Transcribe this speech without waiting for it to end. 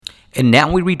And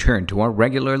now we return to our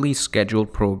regularly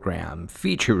scheduled program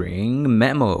featuring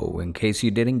Memo. In case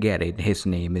you didn't get it, his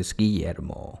name is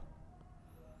Guillermo.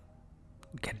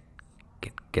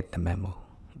 Get the memo.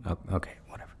 Okay,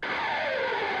 whatever.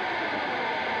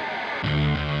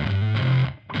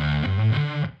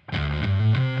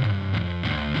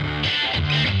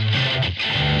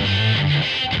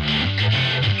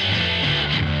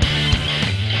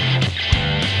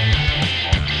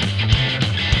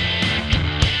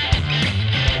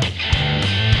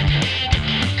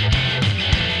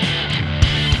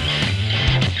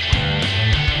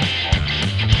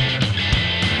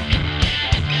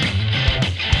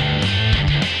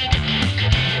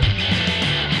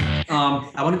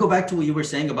 I want to go back to what you were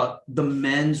saying about the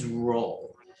men's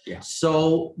role. Yeah.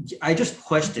 So I just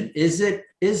question, is it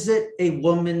a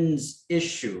woman's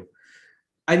issue?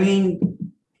 I mean,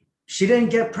 she didn't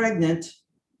get pregnant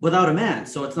without a man.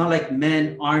 So it's not like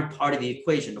men aren't part of the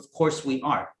equation. Of course we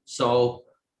are. So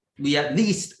we at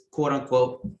least, quote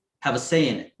unquote, have a say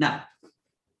in it. Now,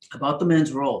 about the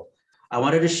men's role, I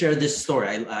wanted to share this story.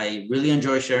 I really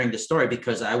enjoy sharing this story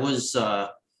because I was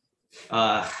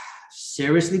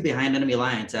seriously behind enemy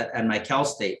lines at my Cal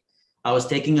State. I was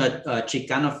taking a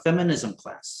Chicana feminism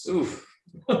class. Oof.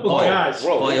 Oh, gosh.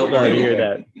 Boy, oh, Sorry to boy. hear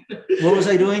that. What was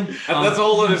I doing? That's a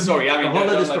whole other story. I mean, a whole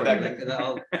other don't let story.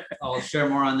 that- I'll share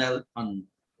more on that on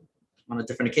a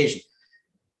different occasion.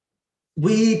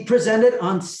 We presented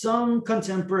on some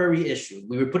contemporary issue.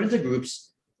 We were put into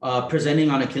groups presenting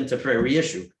on a contemporary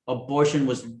issue. Abortion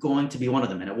was going to be one of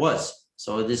them, and it was.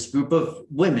 So this group of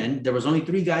women, there was only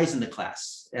 3 guys in the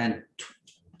class, and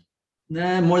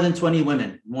more than 20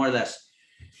 women, more or less.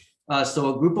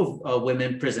 So a group of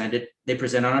women presented. They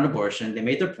presented on abortion. They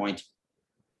made their point.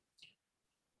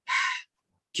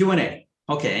 Q&A.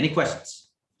 Okay, any questions?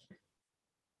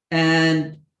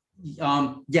 And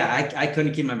I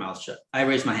couldn't keep my mouth shut. I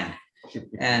raised my hand,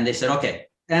 and they said, okay.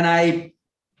 And I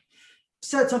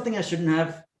said something I shouldn't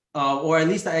have, or at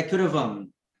least I could have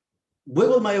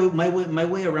wiggled my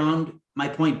way around my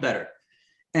point better.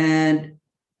 And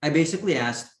I basically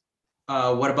asked,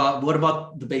 what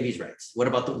about the baby's rights? What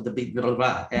about the baby? Blah, blah,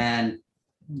 blah. And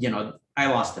I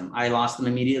lost them. I lost them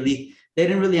immediately. They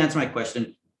didn't really answer my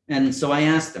question, and so I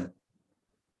asked them,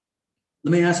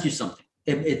 let me ask you something.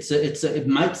 It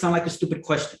might sound like a stupid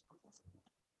question.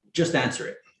 Just answer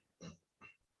it.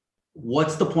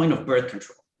 What's the point of birth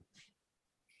control?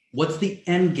 What's the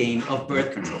end game of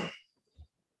birth control?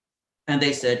 And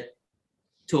they said,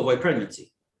 to avoid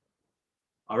pregnancy.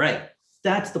 All right,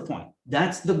 that's the point.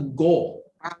 That's the goal.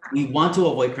 We want to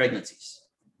avoid pregnancies.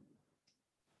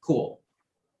 Cool.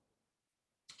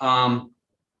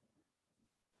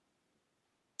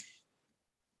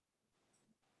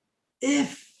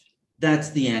 If that's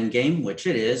the end game, which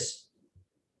it is,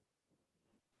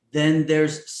 then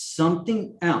there's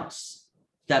something else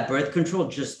that birth control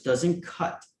just doesn't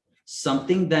cut.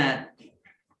 Something that,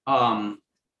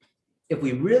 if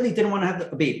we really didn't want to have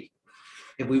a baby,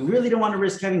 if we really don't want to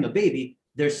risk having a baby,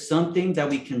 there's something that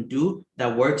we can do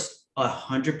that works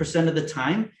 100% of the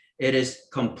time. It is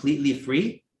completely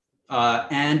free,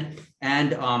 okay,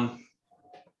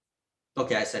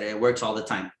 I said it works all the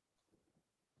time.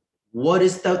 What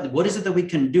is it that we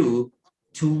can do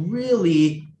to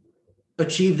really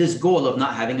achieve this goal of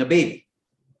not having a baby?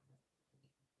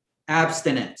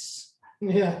 Abstinence.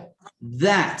 Yeah.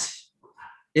 That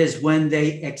is when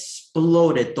they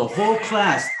exploded. The whole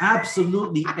class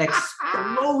absolutely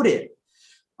exploded.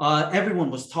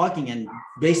 Everyone was talking and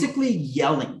basically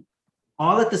yelling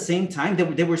all at the same time.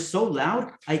 They were so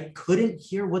loud, I couldn't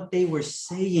hear what they were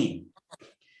saying.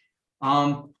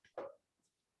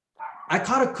 I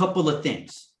caught a couple of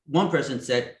things. One person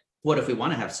said, what if we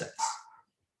want to have sex?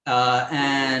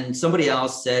 And somebody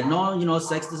else said, no,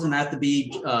 sex doesn't have to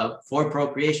be for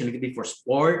procreation. It could be for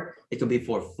sport. It could be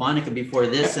for fun. It could be for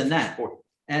this and that.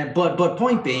 But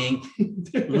point being,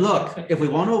 look, if we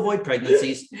want to avoid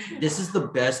pregnancies, this is the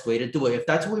best way to do it. If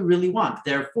that's what we really want.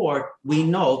 Therefore, we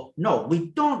know, no,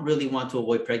 we don't really want to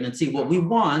avoid pregnancy. What we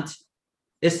want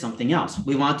is something else.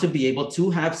 We want to be able to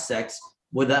have sex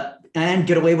and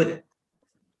get away with it.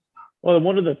 Well,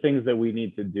 one of the things that we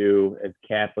need to do as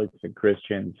Catholics and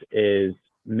Christians is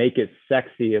make it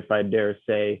sexy, if I dare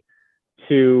say,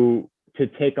 to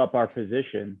take up our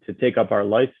position, to take up our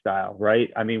lifestyle,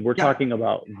 right? I mean, we're talking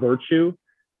about virtue.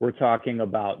 We're talking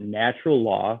about natural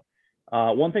law.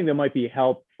 One thing that might be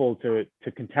helpful to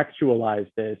contextualize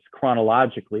this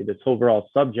chronologically, this overall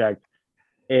subject,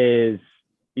 is,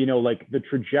 like the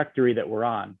trajectory that we're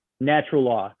on. Natural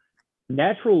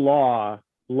law,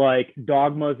 like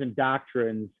dogmas and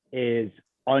doctrines, is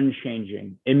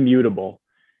unchanging, immutable.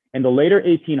 In the later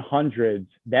 1800s,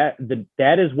 that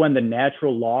is when the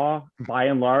natural law, by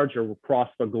and large, or across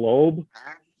the globe,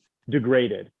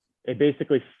 degraded. It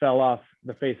basically fell off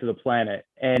the face of the planet.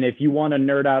 And if you want to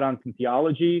nerd out on some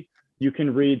theology, you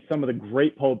can read some of the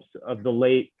great popes of the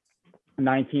late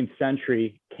 19th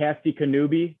century. Casti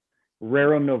Connubii,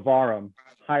 Rerum Novarum,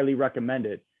 highly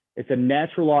recommended. It's a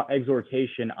natural law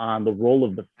exhortation on the role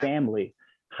of the family,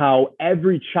 how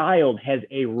every child has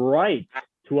a right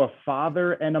to a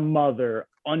father and a mother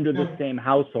under the same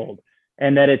household,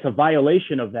 and that it's a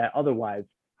violation of that otherwise,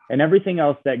 and everything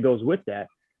else that goes with that.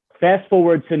 Fast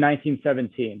forward to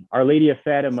 1917, Our Lady of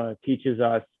Fatima teaches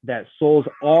us that souls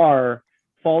are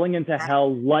falling into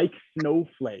hell like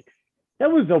snowflakes.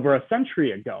 That was over a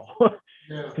century ago.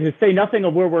 To say nothing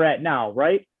of where we're at now,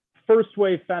 right? First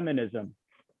wave feminism.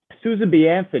 Susan B.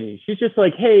 Anthony, she's just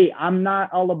like, hey, I'm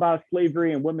not all about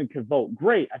slavery and women can vote.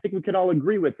 Great. I think we could all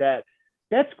agree with that.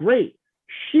 That's great.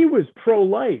 She was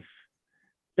pro-life.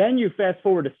 Then you fast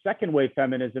forward to second wave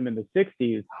feminism in the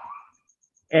 60s,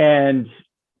 and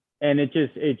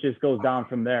it just goes down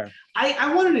from there.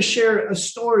 I wanted to share a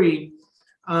story.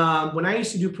 When I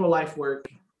used to do pro-life work,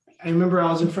 I remember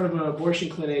I was in front of an abortion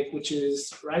clinic, which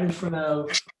is right in front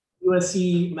of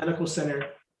USC Medical Center.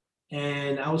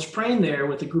 And I was praying there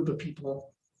with a group of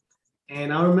people.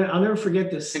 And I'll never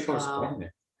forget this. I think I was born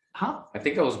there. Huh? I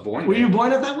think I was born Were there. you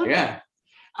born at that one? Yeah.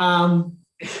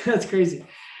 That's crazy.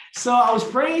 So I was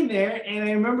praying there, and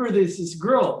I remember this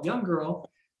girl, young girl.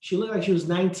 She looked like she was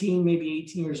 19, maybe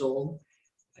 18 years old.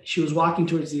 She was walking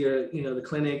towards the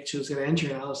clinic. She was going to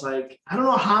enter, and I was like, I don't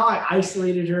know how I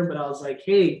isolated her, but I was like,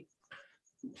 hey,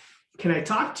 can I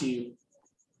talk to you?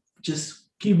 Just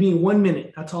give me 1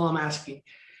 minute. That's all I'm asking.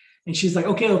 And she's like,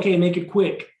 okay, make it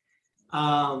quick.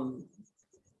 I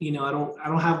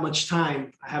don't have much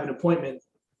time. I have an appointment.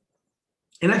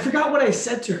 And I forgot what I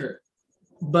said to her,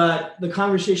 but the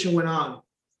conversation went on.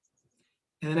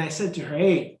 And then I said to her,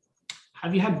 hey,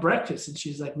 have you had breakfast? And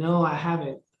she's like, no, I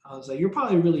haven't. I was like, you're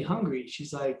probably really hungry.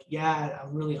 She's like, yeah,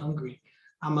 I'm really hungry.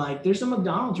 I'm like, there's a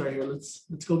McDonald's right here. Let's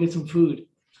go get some food.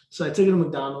 So I took her to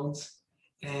McDonald's,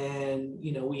 and,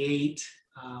 we ate.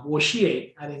 She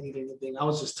ate. I didn't eat anything. I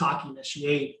was just talking as she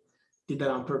ate. Did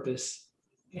that on purpose.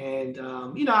 And,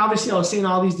 obviously I was saying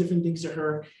all these different things to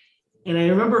her. And I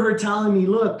remember her telling me,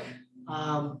 look,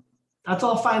 that's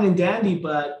all fine and dandy,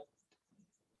 but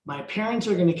my parents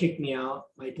are going to kick me out.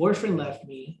 My boyfriend left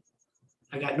me.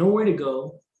 I got nowhere to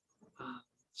go.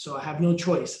 So I have no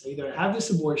choice. Either I have this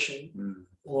abortion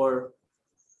or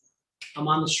I'm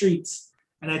on the streets.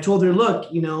 And I told her, look,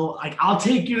 I'll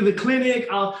take you to the clinic.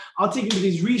 I'll take you to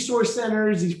these resource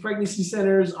centers, these pregnancy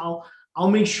centers.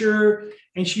 I'll make sure.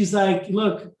 And she's like,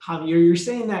 look, Javier, you're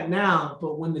saying that now,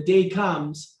 but when the day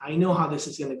comes, I know how this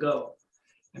is going to go.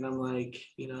 And I'm like,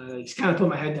 I just kind of put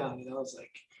my head down. I was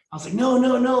like,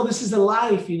 no, this is a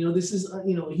life. This is, a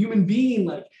human being.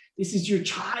 Like, this is your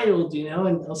child, and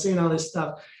I was saying all this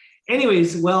stuff.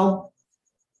 Anyways, well,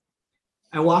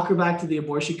 I walk her back to the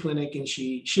abortion clinic, and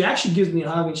she actually gives me a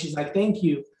hug, and she's like, thank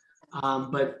you.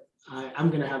 But I'm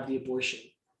going to have the abortion.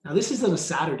 Now, this is on a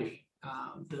Saturday.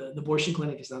 The abortion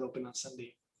clinic is not open on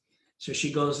Sunday. So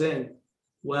she goes in.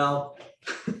 Well,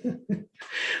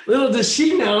 little does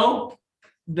she know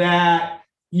that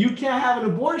you can't have an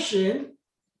abortion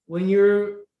when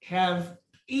you have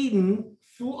eaten,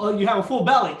 you have a full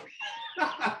belly.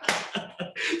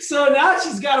 So now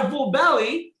she's got a full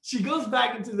belly. She goes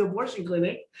back into the abortion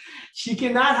clinic. She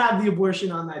cannot have the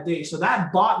abortion on that day. So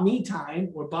that bought me time,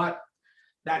 or bought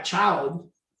that child,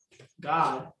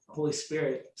 God, Holy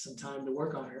Spirit, some time to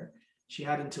work on her. She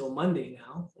had until Monday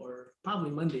now, or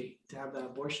probably Monday, to have that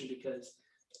abortion, because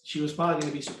she was probably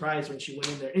going to be surprised when she went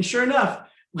in there. And sure enough,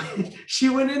 when she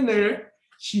went in there,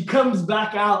 she comes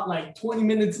back out like 20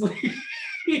 minutes later.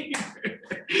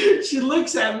 She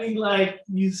looks at me like,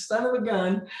 you son of a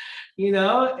gun, and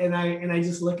I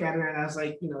just look at her, and I was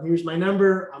like, here's my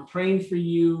number. I'm praying for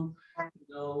you. I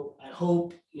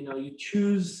hope, you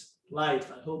choose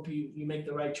life. I hope you make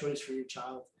the right choice for your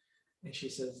child. And she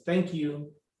says, thank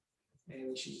you.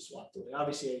 And she just walked away.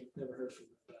 Obviously, I never heard from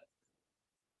her.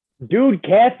 But Dude,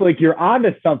 Catholic, you're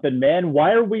onto something, man.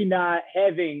 Why are we not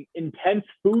having intense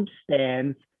food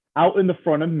stands out in the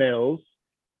front of mills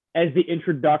as the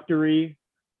introductory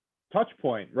touch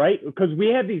point, right? Because we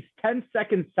have these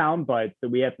 10-second sound bites that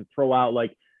we have to throw out,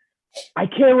 like, I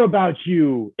care about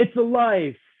you. It's a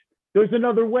life. There's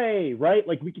another way, right?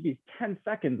 Like, we could be 10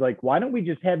 seconds. Like, why don't we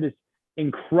just have this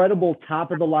incredible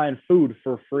top of the line food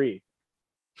for free?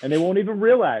 And they won't even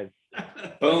realize.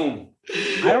 Boom.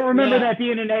 I don't remember that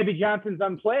being in Abby Johnson's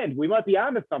Unplanned. We might be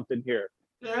onto something here.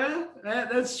 Yeah,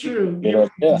 that's true. Yeah.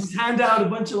 Just hand out a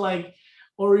bunch of like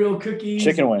Oreo cookies.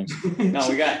 Chicken wings. No,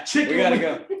 we Chicken gotta wings.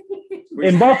 go.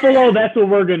 In Buffalo, that's what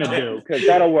we're gonna do because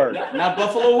that'll work. Not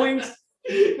buffalo wings.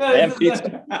 And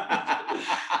pizza.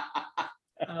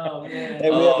 Oh man. Hey,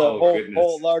 we have a goodness.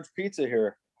 whole large pizza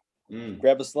here.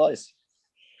 Grab a slice.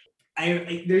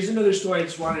 There's another story I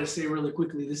just wanted to say really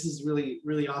quickly. This is really,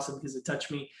 really awesome because it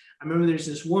touched me. I remember there's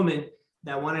this woman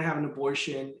that wanted to have an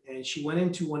abortion, and she went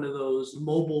into one of those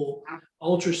mobile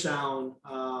ultrasound,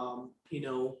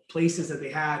 places that they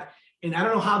had. And I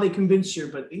don't know how they convinced her,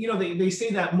 but they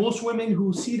say that most women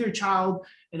who see their child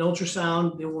in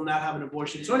ultrasound, they will not have an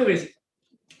abortion. So anyways,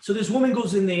 so this woman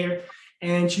goes in there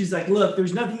and she's like, look,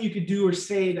 there's nothing you could do or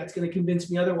say that's going to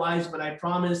convince me otherwise, but I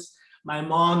promised my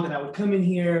mom that I would come in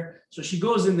here. So she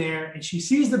goes in there and she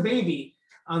sees the baby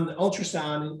on the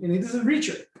ultrasound and it doesn't reach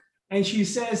her. And she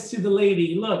says to the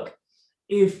lady, look,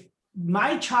 if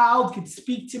my child could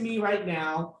speak to me right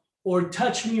now or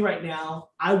touch me right now,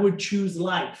 I would choose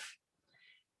life.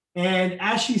 And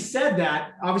as she said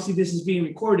that, obviously this is being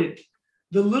recorded,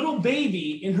 the little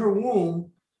baby in her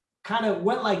womb kind of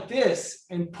went like this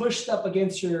and pushed up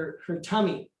against her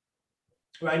tummy,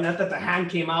 right? Not that the hand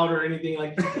came out or anything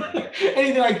like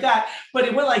that, but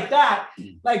it went like that,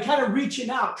 like kind of reaching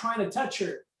out, trying to touch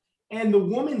her. And the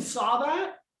woman saw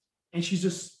that and she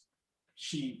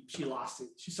lost it.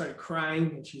 She started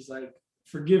crying and she's like,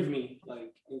 forgive me.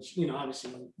 Like, and she,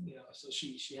 obviously, so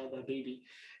she had that baby.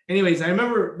 Anyways, I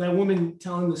remember that woman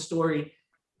telling the story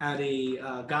at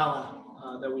a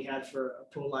gala that we had for a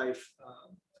pro-life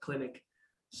clinic.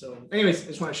 So anyways, I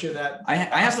just want to share that. I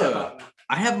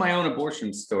have my own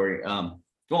abortion story.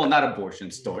 Well, not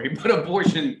abortion story, but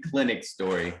abortion clinic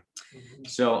story.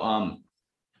 So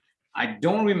I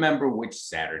don't remember which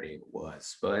Saturday it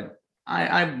was, but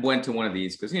I went to one of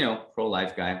these because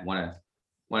pro-life guy, want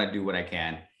to do what I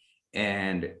can,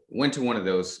 and went to one of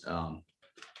those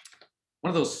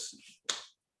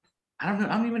I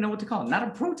don't even know what to call it. Not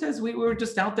a protest. We were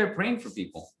just out there praying for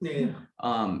people. Yeah.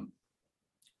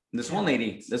 This one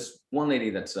lady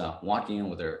that's walking in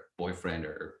with her boyfriend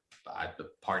or the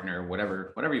partner,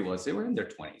 whatever he was, they were in their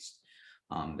 20s.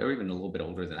 They were even a little bit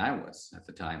older than I was at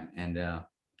the time. And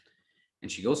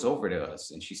she goes over to us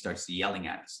and she starts yelling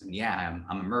at us. And yeah,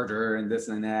 I'm a murderer and this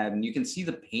and that. And you can see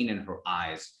the pain in her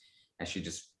eyes as she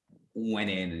just went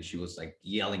in and she was like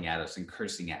yelling at us and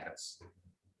cursing at us.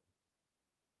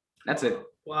 That's it.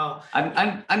 Wow.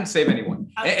 I didn't save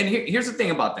anyone. And here's the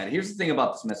thing about that. Here's the thing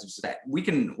about this message, that we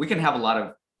can have a lot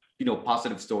of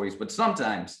positive stories, but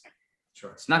sometimes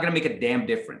it's not gonna make a damn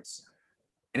difference.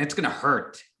 And it's gonna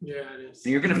hurt. Yeah, it is.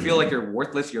 And you're gonna feel like you're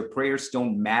worthless, your prayers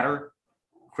don't matter.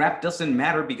 Crap doesn't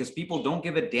matter because people don't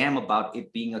give a damn about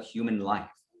it being a human life.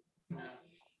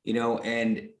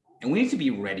 And we need to be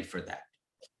ready for that.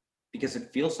 Because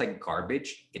it feels like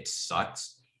garbage, it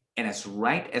sucks. And as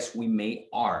right as we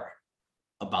are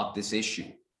about this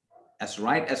issue, as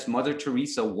right as Mother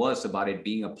Teresa was about it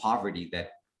being a poverty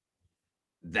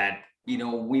that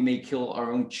we may kill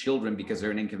our own children because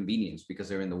they're an inconvenience, because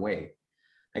they're in the way.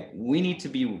 Like, we need to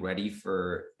be ready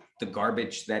for the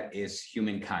garbage that is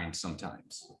humankind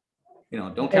sometimes.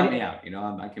 Don't count me out.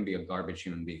 I can be a garbage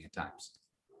human being at times.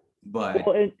 But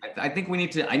I think we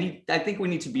need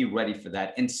to be ready for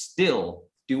that and still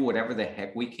do whatever the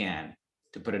heck we can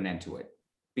to put an end to it,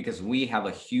 because we have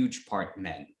a huge part,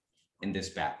 men, in this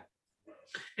battle.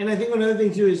 And I think another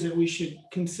thing too is that we should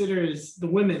consider is the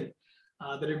women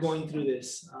that are going through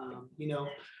this.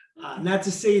 Not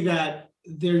to say that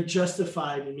they're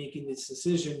justified in making this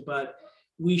decision, but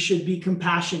we should be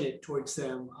compassionate towards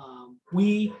them.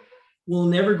 We will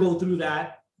never go through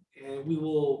that, and we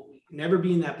will never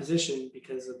be in that position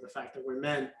because of the fact that we're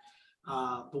men.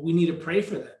 But we need to pray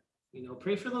for them.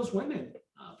 Pray for those women.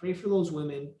 Pray for those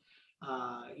women,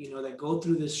 that go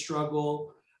through this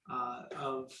struggle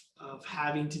of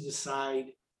having to decide,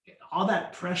 all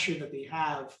that pressure that they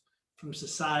have from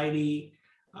society,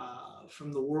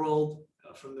 from the world,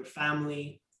 from their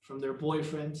family, from their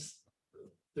boyfriends,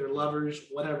 their lovers,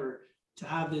 whatever, to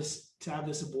have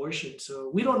this abortion. So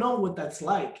we don't know what that's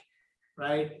like,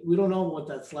 right? We don't know what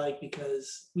that's like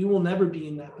because we will never be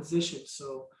in that position.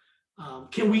 So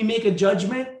can we make a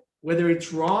judgment whether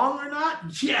it's wrong or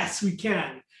not? Yes, we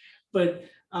can. But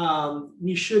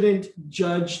we shouldn't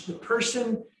judge the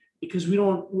person because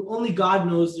only God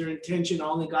knows their intention.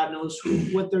 Only God knows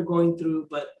what they're going through,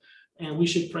 and we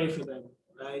should pray for them,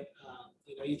 right?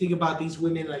 You think about these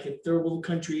women like in third world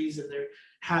countries and they're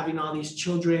having all these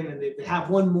children and they have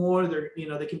one more,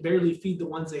 they can barely feed the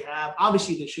ones they have.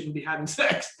 Obviously they shouldn't be having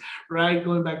sex, right?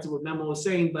 Going back to what Memo was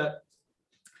saying, but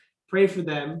pray for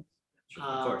them,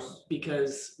 Of course.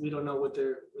 because we don't know what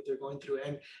they're going through.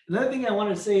 And another thing I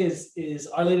want to say is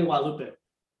Our Lady of Guadalupe.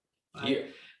 Yeah.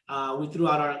 We threw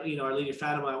out Our Lady of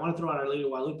Fatima. I want to throw out Our Lady of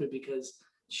Guadalupe because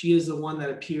she is the one that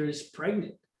appears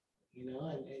pregnant,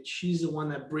 and she's the one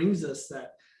that brings us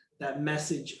that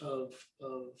message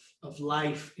of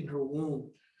life in her womb,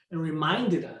 and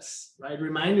reminded us, right?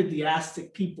 Reminded the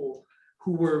Aztec people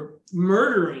who were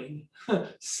murdering,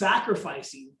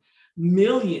 sacrificing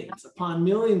millions upon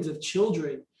millions of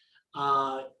children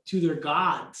to their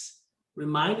gods,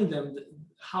 reminding them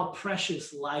how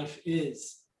precious life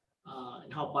is,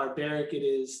 and how barbaric it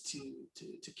is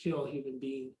to kill a human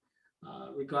being,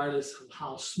 regardless of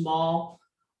how small,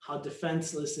 how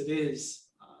defenseless it is,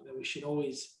 that we should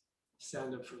always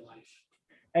stand up for life.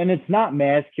 And it's not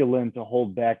masculine to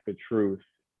hold back the truth,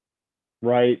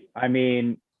 right? I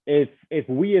mean, if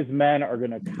we as men are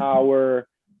going to cower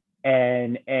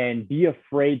and be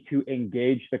afraid to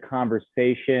engage the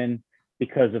conversation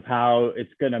because of how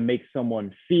it's going to make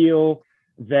someone feel,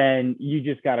 then you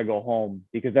just got to go home,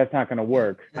 because that's not going to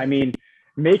work. I mean,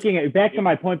 making it, back to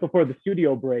my point before the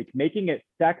studio break, making it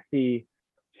sexy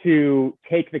to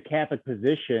take the Catholic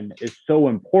position is so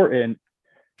important.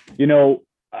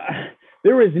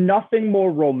 There is nothing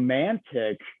more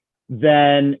romantic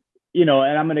than, and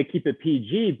I'm going to keep it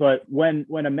PG, but when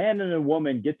a man and a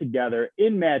woman get together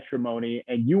in matrimony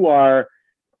and you are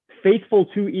faithful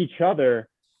to each other,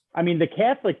 I mean, the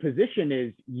Catholic position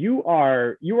is you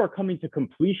are coming to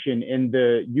completion in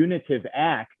the unitive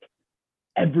act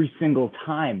every single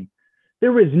time.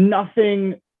 There is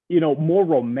nothing, more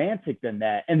romantic than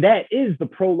that. And that is the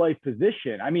pro-life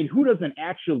position. I mean, who doesn't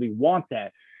actually want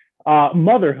that?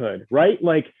 Motherhood, right?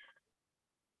 Like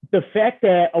the fact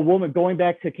that a woman, going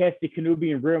back to Casti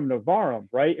Connubii and Rerum Novarum,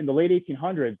 right, in the late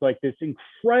 1800s, like this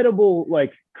incredible,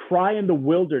 like, cry in the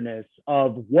wilderness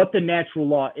of what the natural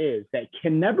law is that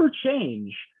can never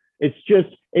change.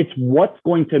 It's what's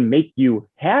going to make you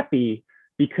happy,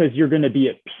 because you're going to be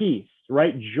at peace,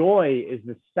 right? Joy is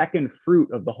the second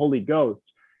fruit of the Holy Ghost.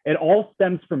 It all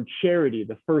stems from charity,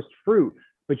 the first fruit,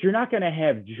 but you're not going to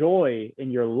have joy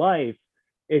in your life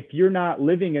if you're not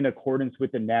living in accordance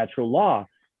with the natural law.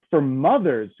 For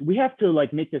mothers, we have to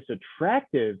make this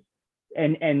attractive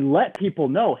and let people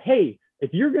know, hey,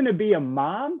 if you're going to be a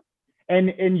mom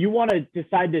and you want to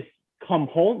decide to come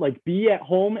home, be at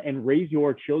home and raise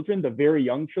your children, the very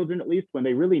young children, at least when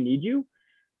they really need you,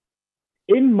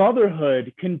 in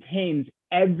motherhood contains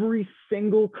every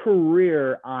single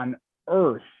career on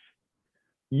earth.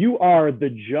 You are the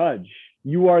judge,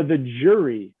 you are the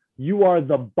jury, you are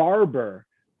the barber,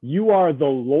 you are the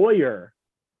lawyer,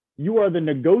 you are the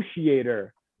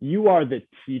negotiator, you are the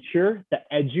teacher, the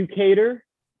educator.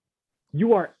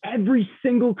 You are every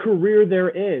single career there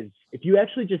is. If you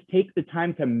actually just take the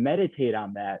time to meditate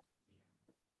on that,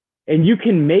 and you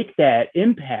can make that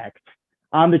impact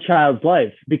on the child's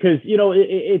life, because it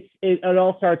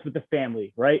all starts with the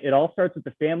family, right? It all starts with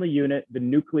the family unit, the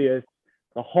nucleus,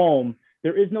 the home.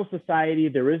 There is no society,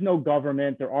 there is no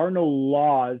government, there are no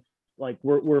laws. Like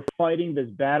we're fighting this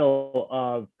battle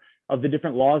of the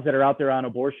different laws that are out there on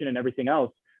abortion and everything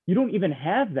else. You don't even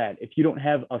have that if you don't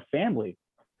have a family.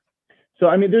 So,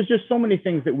 I mean, there's just so many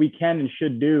things that we can and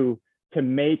should do to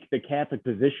make the Catholic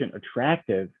position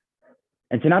attractive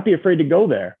and to not be afraid to go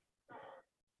there.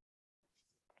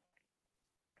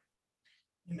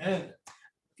 Amen.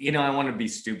 I want to be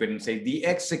stupid and say the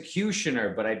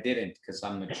executioner, but I didn't because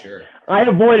I'm mature. I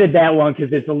avoided that one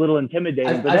because it's a little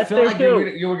intimidating. I felt like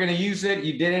you were going to use it.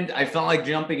 You didn't. I felt like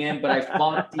jumping in, but I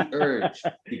fought the urge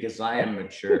because I am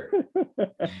mature.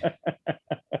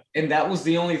 And that was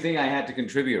the only thing I had to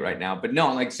contribute right now. But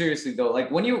no, seriously though,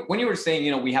 when you were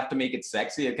saying, we have to make it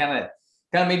sexy, it kind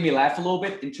of made me laugh a little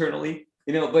bit internally,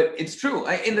 but it's true.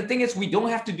 And the thing is, we don't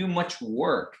have to do much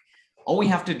work. All we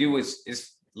have to do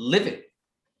is live it.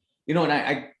 And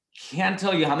I can't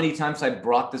tell you how many times I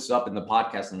brought this up in the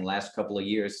podcast in the last couple of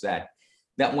years that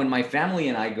when my family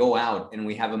and I go out and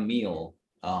we have a meal,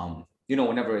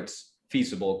 whenever it's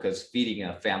feasible, because feeding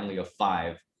a family of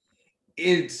 5,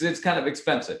 it's kind of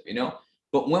expensive,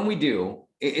 but when we do,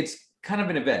 it's kind of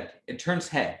an event. It turns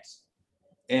heads.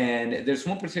 And there's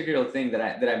one particular thing that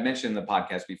I mentioned in the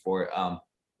podcast before.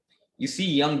 You see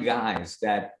young guys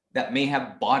that may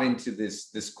have bought into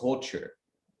this culture,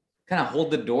 kind of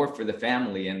hold the door for the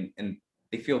family, and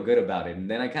they feel good about it.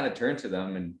 And then I kind of turn to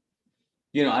them and,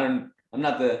 I'm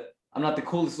not the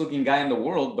coolest looking guy in the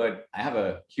world, but I have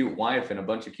a cute wife and a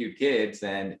bunch of cute kids.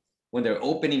 And when they're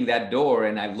opening that door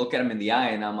and I look at them in the eye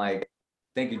and I'm like,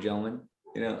 thank you, gentlemen,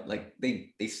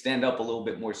 they stand up a little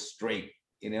bit more straight,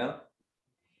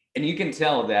 and you can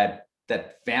tell that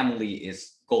family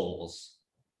is goals.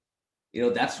 You know,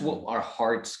 that's what our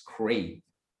hearts crave.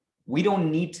 We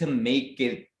don't need to make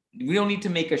it, we don't need to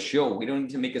make a show. We don't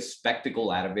need to make a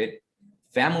spectacle out of it.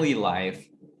 Family life,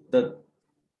 the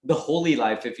holy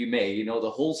life, if you may, you know, the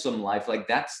wholesome life, like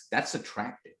that's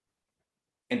attractive.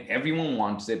 And everyone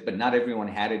wants it, but not everyone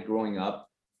had it growing up.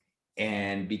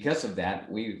 And because of that,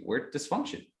 we're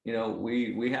dysfunction. You know,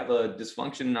 we have a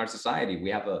dysfunction in our society. We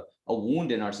have a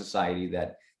wound in our society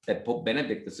that Pope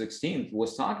Benedict XVI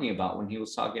was talking about when he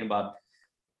was talking about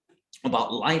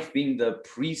life being the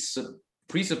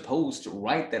presupposed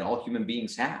right that all human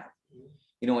beings have.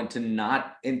 You know,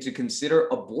 and to consider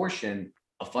abortion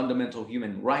a fundamental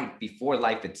human right before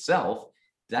life itself,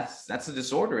 that's a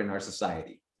disorder in our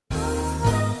society.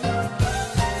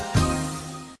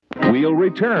 We'll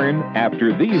return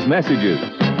after these messages.